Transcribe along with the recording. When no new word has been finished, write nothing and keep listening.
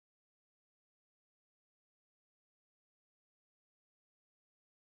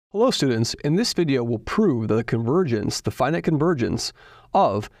Hello students, in this video we'll prove that the finite convergence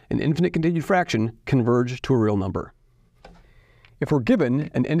of an infinite continued fraction converge to a real number. If we're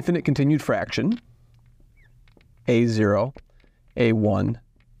given an infinite continued fraction, a0, a1,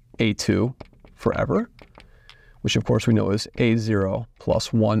 a2 forever, which of course we know is a0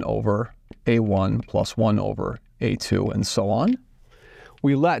 plus 1 over a1 plus 1 over a2 and so on,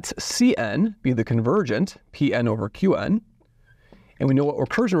 we let Cn be the convergent, Pn over Qn, and we know what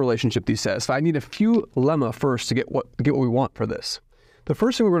recursion relationship these says. So I need a few lemma first to get what we want for this. The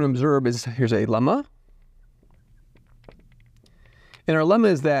first thing we're going to observe is, here's a lemma. And our lemma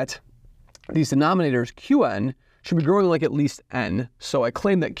is that these denominators, Qn, should be growing like at least n. So I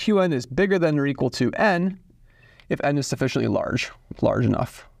claim that Qn is bigger than or equal to n if n is sufficiently large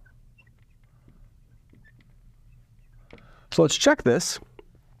enough. So let's check this.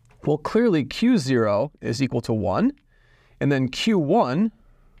 Well, clearly Q0 is equal to 1. And then Q1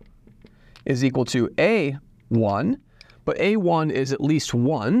 is equal to A1, but A1 is at least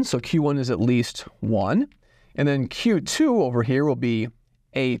 1, so Q1 is at least 1. And then Q2 over here will be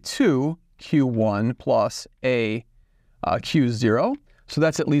A2 Q1 plus A Q0. So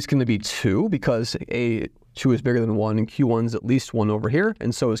that's at least going to be 2 because A2 is bigger than 1 and Q1 is at least 1 over here,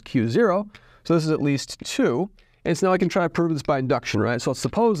 and so is Q0. So this is at least 2. And so now I can try to prove this by induction, right? So let's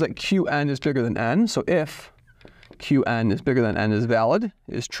suppose that Qn is bigger than n. So if Qn is bigger than n is valid,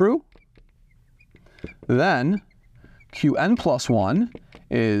 is true, then Qn plus 1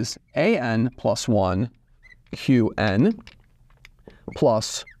 is an plus 1 Qn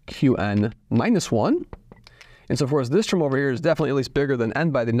plus Qn minus 1. And so of course this term over here is definitely at least bigger than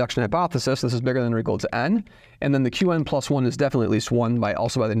n by the induction hypothesis. This is bigger than or equal to n. And then the Qn plus 1 is definitely at least 1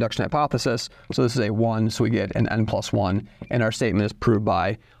 also by the induction hypothesis. So this is a 1, so we get an n plus 1. And our statement is proved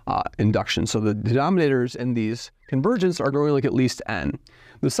by induction. So the denominators in these convergents are growing like at least n.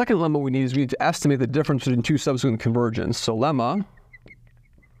 The second lemma we need to estimate the difference between two subsequent convergents. So lemma,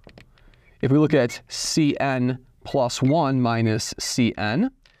 if we look at Cn plus 1 minus Cn,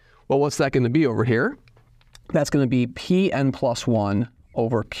 well, what's that going to be over here? That's going to be Pn plus 1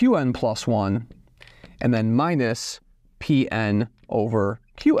 over Qn plus 1, and then minus Pn over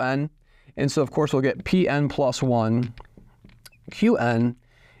Qn. And so, of course, we'll get Pn plus 1 Qn,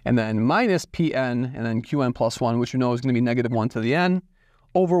 and then minus Pn, and then Qn plus 1, which we know is going to be negative 1 to the n,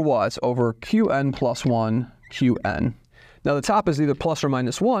 over what? Over Qn plus 1 Qn. Now, the top is either plus or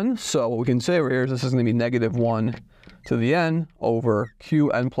minus 1, so what we can say over here is this is going to be negative 1 to the n over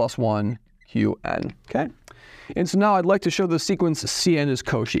Qn plus 1 Qn, okay? And so now I'd like to show the sequence Cn is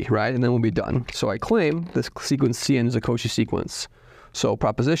Cauchy, right? And then we'll be done. So I claim this sequence Cn is a Cauchy sequence. So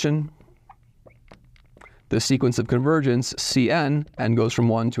proposition, the sequence of convergence Cn, n goes from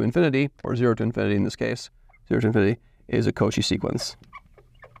 1 to infinity, or 0 to infinity in this case, 0 to infinity, is a Cauchy sequence.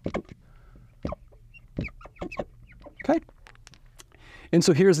 Okay? And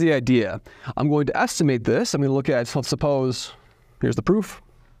so here's the idea. I'm going to estimate this. I'm going to look at, let's suppose, here's the proof.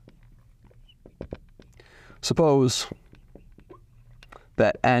 Suppose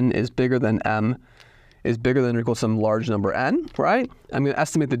that n is bigger than m is bigger than or equal to some large number n, right? I'm going to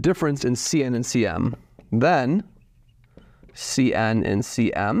estimate the difference in Cn and Cm. Then Cn and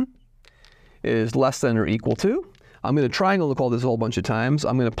Cm is less than or equal to. I'm going to triangle look all this a whole bunch of times.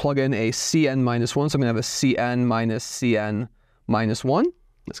 I'm going to plug in a Cn minus 1, so I'm going to have a Cn minus 1.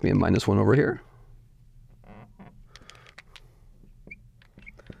 That's going to be a minus 1 over here.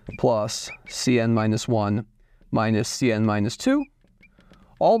 Plus Cn minus 1 minus Cn minus 2,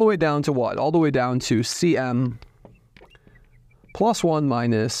 all the way down to what? All the way down to Cm plus 1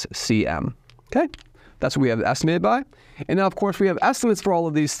 minus Cm, okay? That's what we have estimated by. And now, of course, we have estimates for all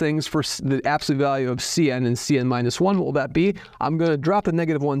of these things for the absolute value of Cn and Cn minus 1. What will that be? I'm going to drop the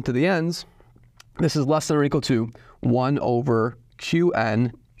negative 1 to the ends. This is less than or equal to 1 over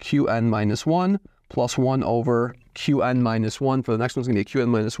Qn minus 1 plus 1 over Qn minus 1. For the next one's going to be Qn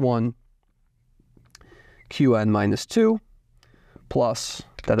minus 1, Qn minus 2, plus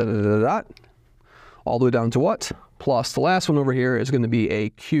all the way down to what? Plus the last one over here is going to be a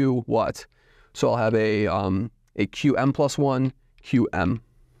Q what? So I'll have a Qm plus 1, Qm.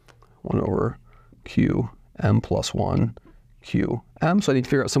 1 over Qm plus 1, Qm. So I need to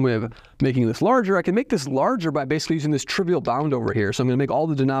figure out some way of making this larger. I can make this larger by basically using this trivial bound over here. So I'm going to make all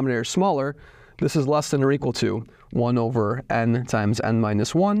the denominators smaller. This is less than or equal to 1 over n times n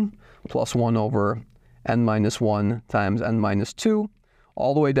minus 1 plus 1 over n minus 1 times n minus 2,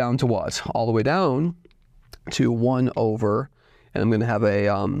 all the way down to what? All the way down to 1 over, and I'm going to have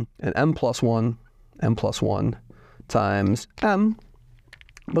an m plus 1 times m.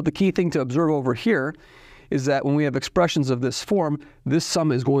 But the key thing to observe over here is that when we have expressions of this form, this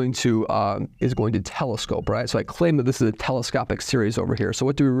sum is going to telescope, right? So I claim that this is a telescopic series over here. So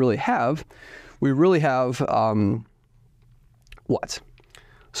what do we really have? We really have what?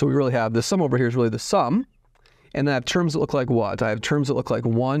 So we really have the sum over here is really the sum. And then I have terms that look like what? I have terms that look like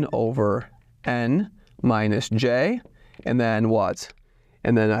 1 over n minus j, and then what?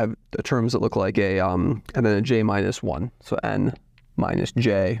 And then I have the terms that look like and then a j minus 1. So n minus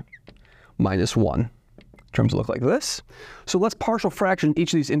j minus 1. Terms that look like this. So let's partial fraction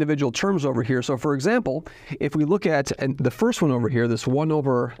each of these individual terms over here. So for example, if we look at the first one over here, this 1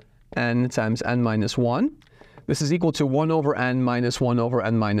 over n times n minus 1, this is equal to 1 over n minus 1 over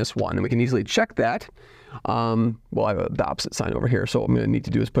n minus 1. And we can easily check that. Well, I have the opposite sign over here. So what I'm going to need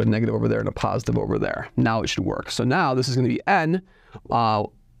to do is put a negative over there and a positive over there. Now it should work. So now this is going to be n,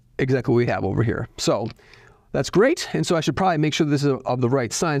 exactly what we have over here. So that's great. And so I should probably make sure this is of the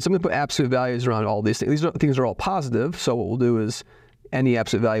right sign. So I'm going to put absolute values around all these things. These things are all positive. So what we'll do is any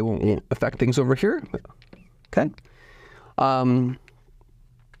absolute value won't affect things over here. Okay.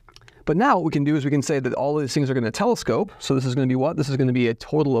 But now what we can do is we can say that all of these things are going to telescope. So this is going to be what? This is going to be a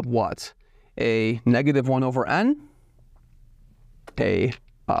total of what? A negative 1 over n, a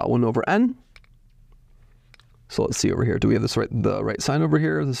 1 over n. So let's see over here. Do we have this the right sign over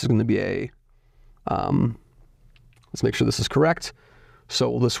here? This is going to be a, let's make sure this is correct. So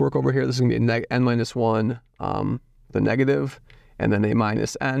will this work over here? This is going to be a n minus 1, the negative, and then a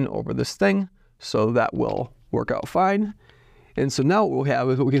minus n over this thing. So that will work out fine. And so now what we'll have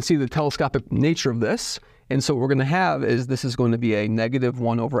is we can see the telescopic nature of this. And so what we're going to have is this is going to be a negative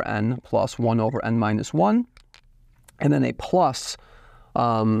 1 over n plus 1 over n minus 1. And then a plus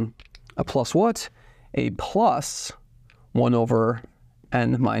what? A plus 1 over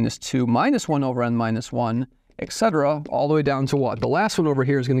n minus 2 minus 1 over n minus 1, etc. all the way down to what? The last one over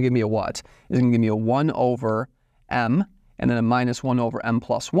here is going to give me a what? It's going to give me a 1 over m and then a minus 1 over m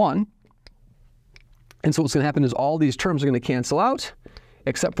plus 1. And so what's going to happen is all these terms are going to cancel out,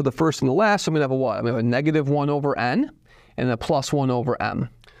 except for the first and the last. So I'm going to have a what? I'm going to have a negative 1 over n and a plus 1 over m.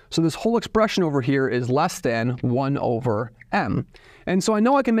 So this whole expression over here is less than 1 over m. And so I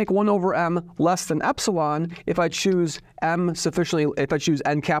know I can make 1 over m less than epsilon if I choose n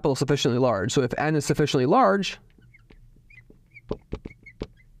capital sufficiently large. So if n is sufficiently large,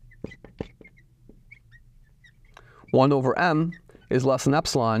 (1 over m) is less than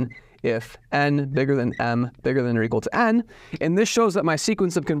epsilon if n bigger than m bigger than or equal to n. And this shows that my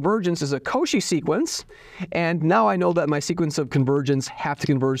sequence of convergence is a Cauchy sequence. And now I know that my sequence of convergence have to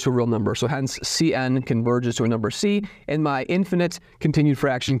converge to a real number. So hence Cn converges to a number c, and my infinite continued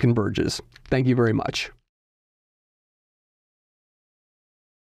fraction converges. Thank you very much.